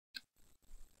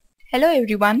Hello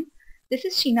everyone, this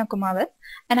is Sheena Kumawat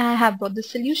and I have brought the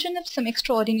solution of some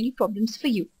extraordinary problems for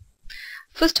you.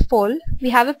 First of all, we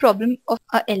have a problem of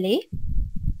a LA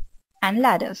and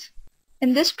ladders.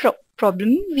 In this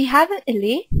problem, we have an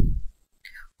LA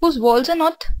whose walls are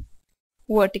not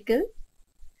vertical,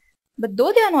 but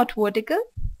though they are not vertical,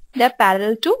 they are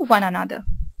parallel to one another.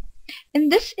 In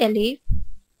this LA,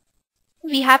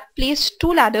 we have placed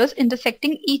two ladders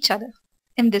intersecting each other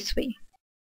in this way.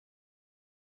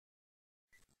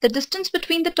 The distance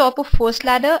between the top of first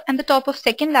ladder and the top of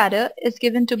second ladder is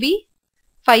given to be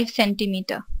 5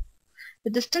 cm.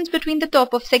 The distance between the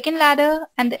top of second ladder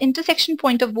and the intersection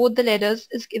point of both the ladders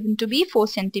is given to be 4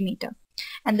 cm.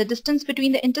 And the distance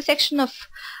between the intersection of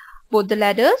both the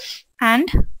ladders and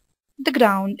the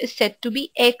ground is said to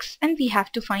be x, and we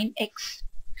have to find x.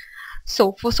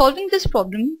 So for solving this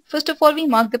problem, first of all we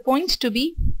mark the points to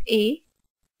be A,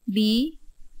 B,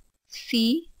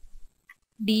 C,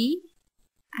 D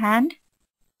and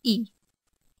E.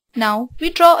 Now we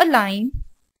draw a line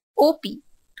OP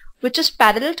which is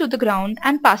parallel to the ground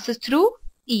and passes through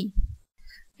E.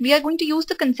 We are going to use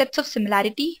the concepts of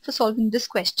similarity for solving this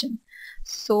question.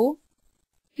 So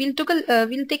we'll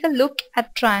take a look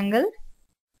at triangle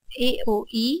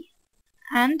AOE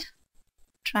and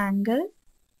triangle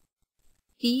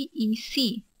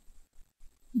EEC.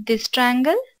 This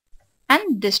triangle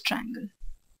and this triangle.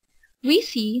 We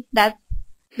see that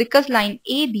because line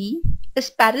AB is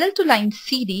parallel to line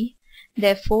CD,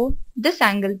 therefore this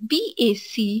angle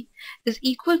BAC is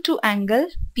equal to angle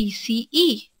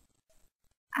PCE.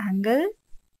 Angle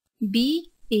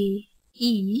BAE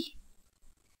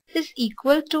is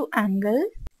equal to angle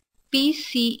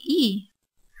PCE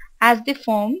as they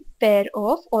form pair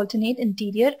of alternate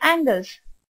interior angles.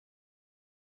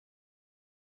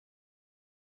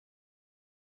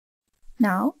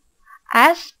 Now,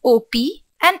 as OP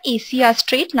and AC are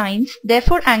straight lines,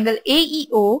 therefore angle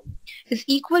AEO is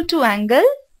equal to angle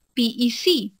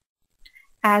PEC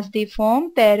as they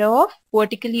form pair of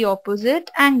vertically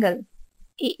opposite angle.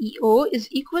 AEO is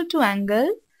equal to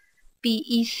angle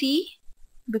PEC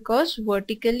because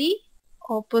vertically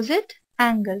opposite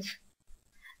angles.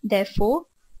 Therefore,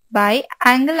 by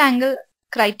angle-angle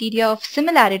criteria of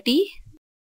similarity,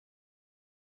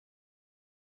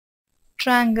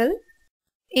 triangle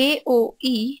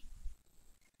AOE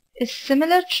is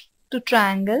similar to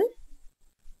triangle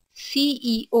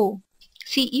CEP.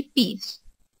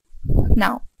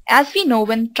 Now, as we know,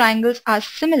 when triangles are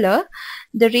similar,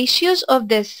 the ratios of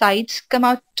their sides come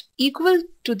out equal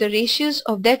to the ratios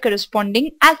of their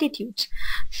corresponding altitudes.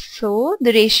 So,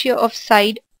 the ratio of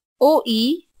side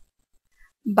OE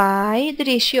by the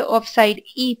ratio of side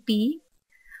EP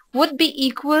would be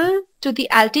equal to the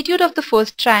altitude of the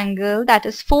first triangle, that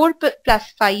is 4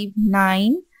 plus 5,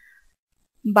 9,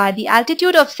 by the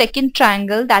altitude of second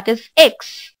triangle, that is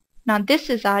x. Now this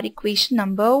is our equation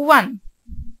number 1.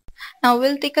 Now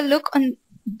we'll take a look on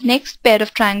next pair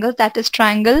of triangles, that is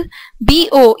triangle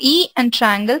BOE and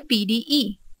triangle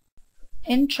PDE.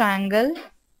 In triangle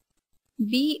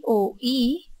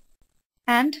BOE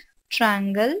and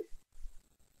triangle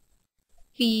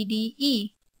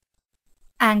PDE,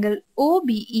 angle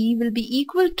OBE will be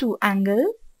equal to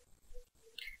angle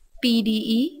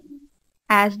PDE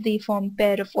as they form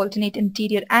pair of alternate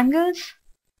interior angles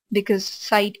because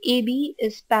side AB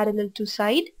is parallel to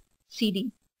side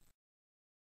CD.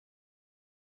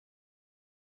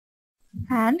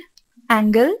 And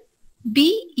angle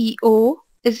BEO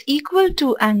is equal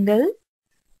to angle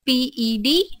PED,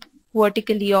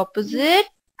 vertically opposite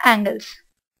angles.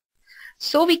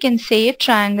 So we can say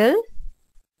triangle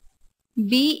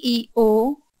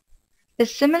BEO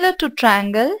is similar to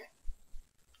triangle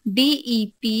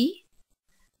DEP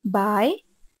by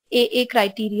AA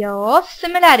criteria of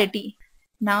similarity.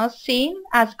 Now same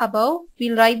as above,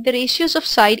 we'll write the ratios of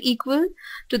side equal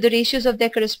to the ratios of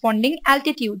their corresponding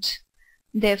altitudes.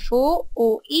 Therefore,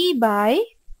 OE by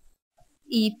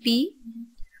EP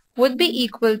would be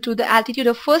equal to the altitude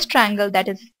of first triangle, that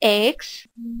is x,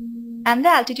 and the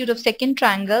altitude of second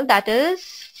triangle, that is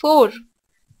 4.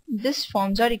 This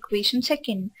forms our equation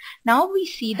 2. Now we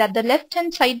see that the left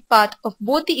hand side part of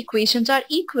both the equations are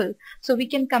equal. So we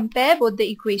can compare both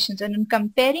the equations, and in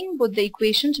comparing both the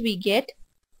equations we get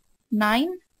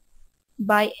 9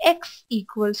 by x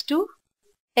equals to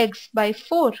x by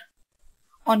 4.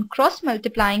 On cross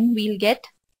multiplying we'll get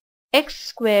x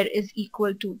square is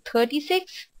equal to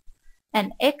 36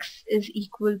 and x is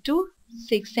equal to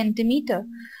 6 cm.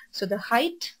 So the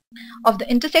height of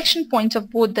the intersection points of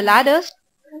both the ladders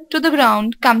to the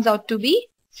ground comes out to be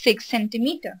 6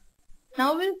 cm.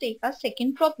 Now we'll take our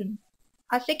second problem.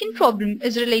 Our second problem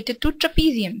is related to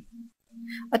trapezium.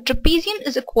 A trapezium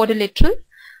is a quadrilateral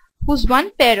whose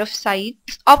one pair of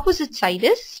sides, opposite side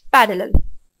is parallel.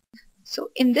 So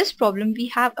in this problem we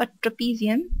have a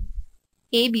trapezium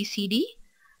ABCD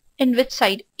in which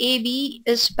side AB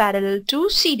is parallel to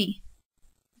CD.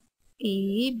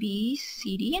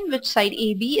 ABCD in which side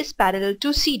AB is parallel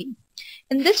to CD.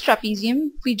 In this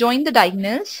trapezium we join the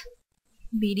diagonals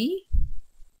BD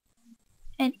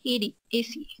and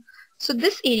AC. So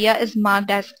this area is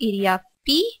marked as area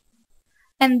P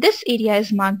and this area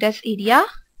is marked as area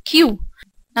Q.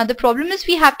 Now the problem is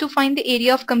we have to find the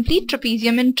area of complete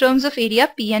trapezium in terms of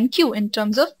area P and Q,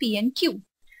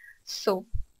 So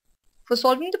for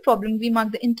solving the problem we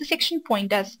mark the intersection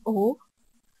point as O.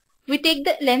 We take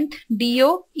the length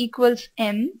DO equals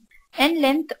M and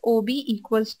length OB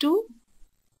equals to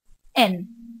N.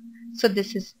 So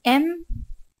this is M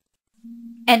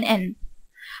and N.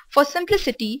 For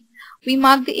simplicity we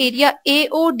mark the area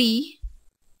AOD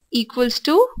equals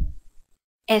to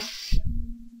S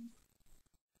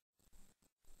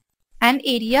and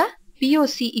area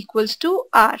BOC equals to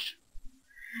R.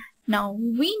 Now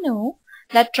we know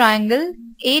that triangle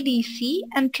ADC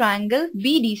and triangle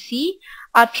BDC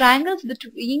are triangles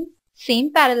between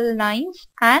same parallel lines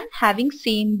and having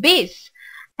same base.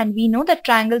 And we know that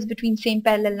triangles between same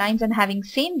parallel lines and having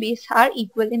same base are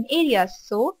equal in areas.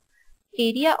 So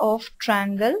area of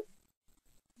triangle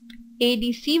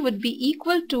ADC would be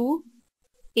equal to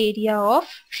area of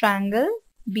triangle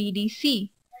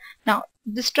BDC. Now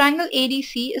this triangle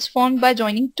ADC is formed by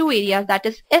joining two areas, that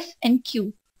is S and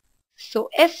Q. So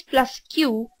S plus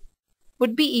Q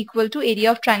would be equal to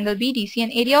area of triangle BDC,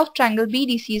 and area of triangle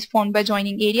BDC is formed by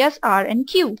joining areas R and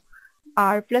Q.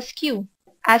 R plus Q.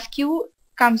 As Q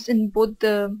comes in both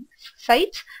the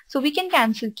sides, so we can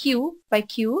cancel Q by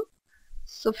Q.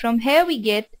 So from here we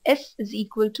get S is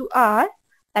equal to R,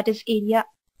 that is area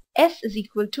S is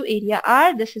equal to area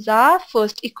R. This is our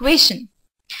first equation.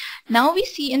 Now we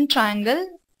see in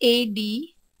triangle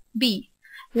ADB,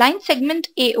 line segment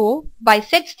AO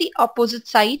bisects the opposite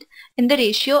side in the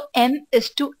ratio M is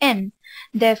to N.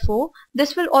 Therefore,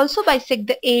 this will also bisect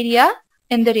the area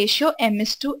in the ratio M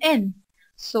is to N.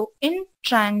 So in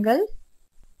triangle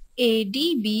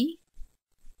ADB,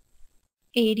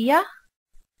 area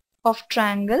of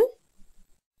triangle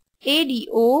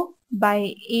ADO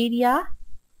by area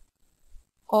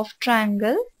of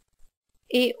triangle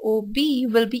AOB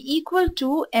will be equal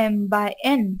to M by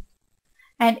N.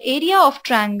 And area of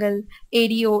triangle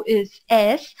ADO is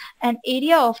S and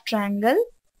area of triangle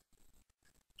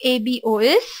ABO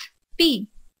is P.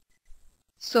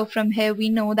 So from here we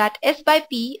know that S by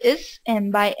P is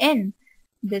M by N.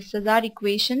 This is our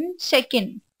equation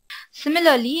second.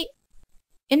 Similarly,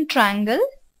 in triangle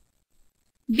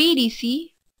BDC,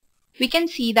 we can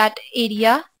see that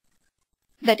area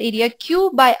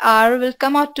Q by R will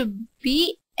come out to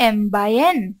be M by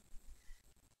N.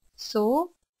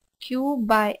 So Q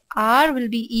by R will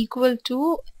be equal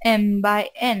to M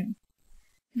by N.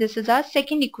 This is our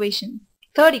second equation.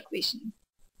 Third equation.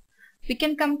 We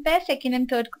can compare second and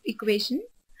third equation,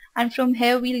 and from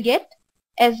here we'll get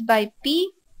S by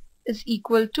P is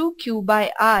equal to Q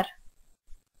by R.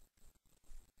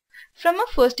 From our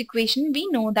first equation we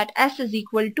know that S is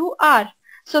equal to R.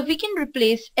 So we can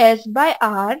replace S by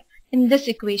R in this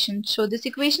equation. So this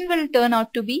equation will turn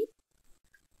out to be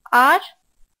R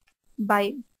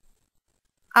by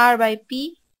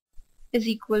P is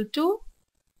equal to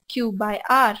Q by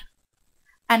R.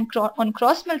 And on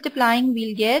cross multiplying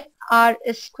we'll get R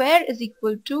square is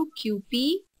equal to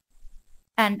QP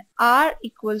and R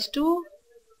equals to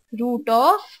root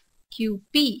of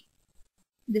QP.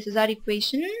 This is our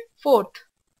equation fourth.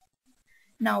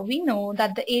 Now we know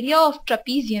that the area of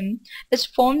trapezium is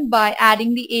formed by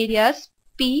adding the areas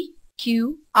P,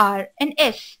 Q, R and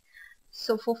S.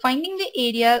 So for finding the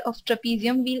area of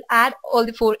trapezium we'll add all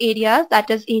the four areas, that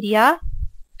is area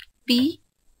P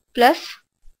plus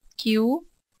Q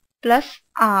plus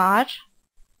R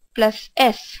plus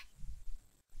S.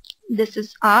 This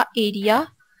is our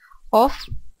area of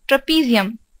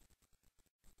trapezium.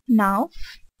 Now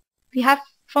we have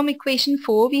from equation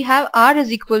 4 we have R is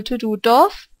equal to root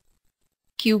of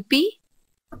QP,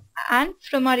 and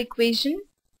from our equation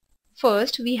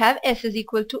first we have S is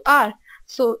equal to R.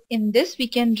 So in this we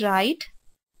can write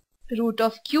root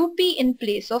of QP in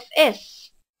place of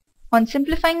S. On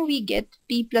simplifying we get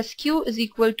P plus Q is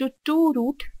equal to 2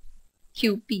 root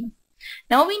QP.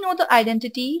 Now we know the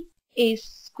identity A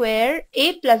square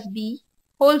A plus B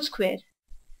whole square.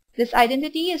 This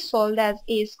identity is solved as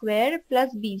A square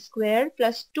plus B square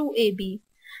plus 2AB.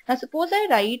 Now suppose I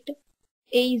write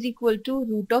A is equal to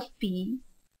root of P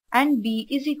and b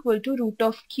is equal to root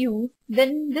of q,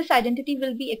 then this identity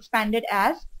will be expanded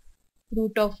as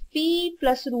root of p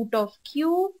plus root of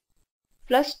q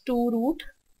plus 2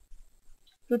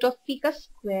 root of p ka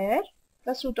square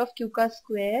plus root of q ka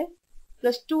square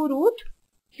plus 2 root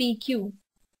pq.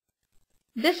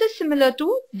 This is similar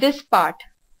to this part.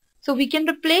 So we can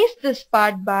replace this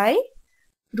part by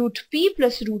root p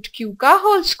plus root q ka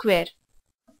whole square.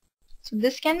 So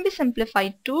this can be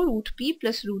simplified to root p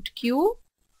plus root q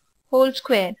whole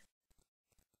square.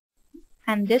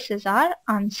 And this is our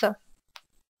answer.